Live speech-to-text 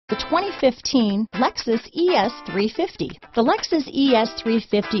The 2015 Lexus ES 350. The Lexus ES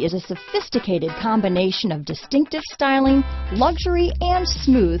 350 is a sophisticated combination of distinctive styling, luxury, and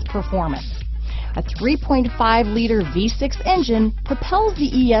smooth performance. A 3.5-liter V6 engine propels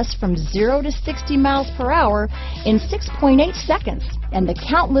the ES from 0 to 60 miles per hour in 6.8 seconds, and the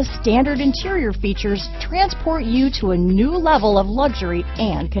countless standard interior features transport you to a new level of luxury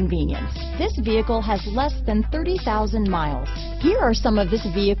and convenience. This vehicle has less than 30,000 miles. Here are some of this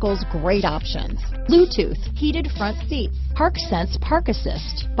vehicle's great options: Bluetooth, heated front seats, Park Sense Park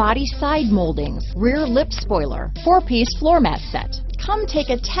Assist, body side moldings, rear lip spoiler, 4-piece floor mat set. Come take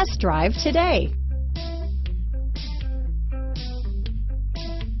a test drive today.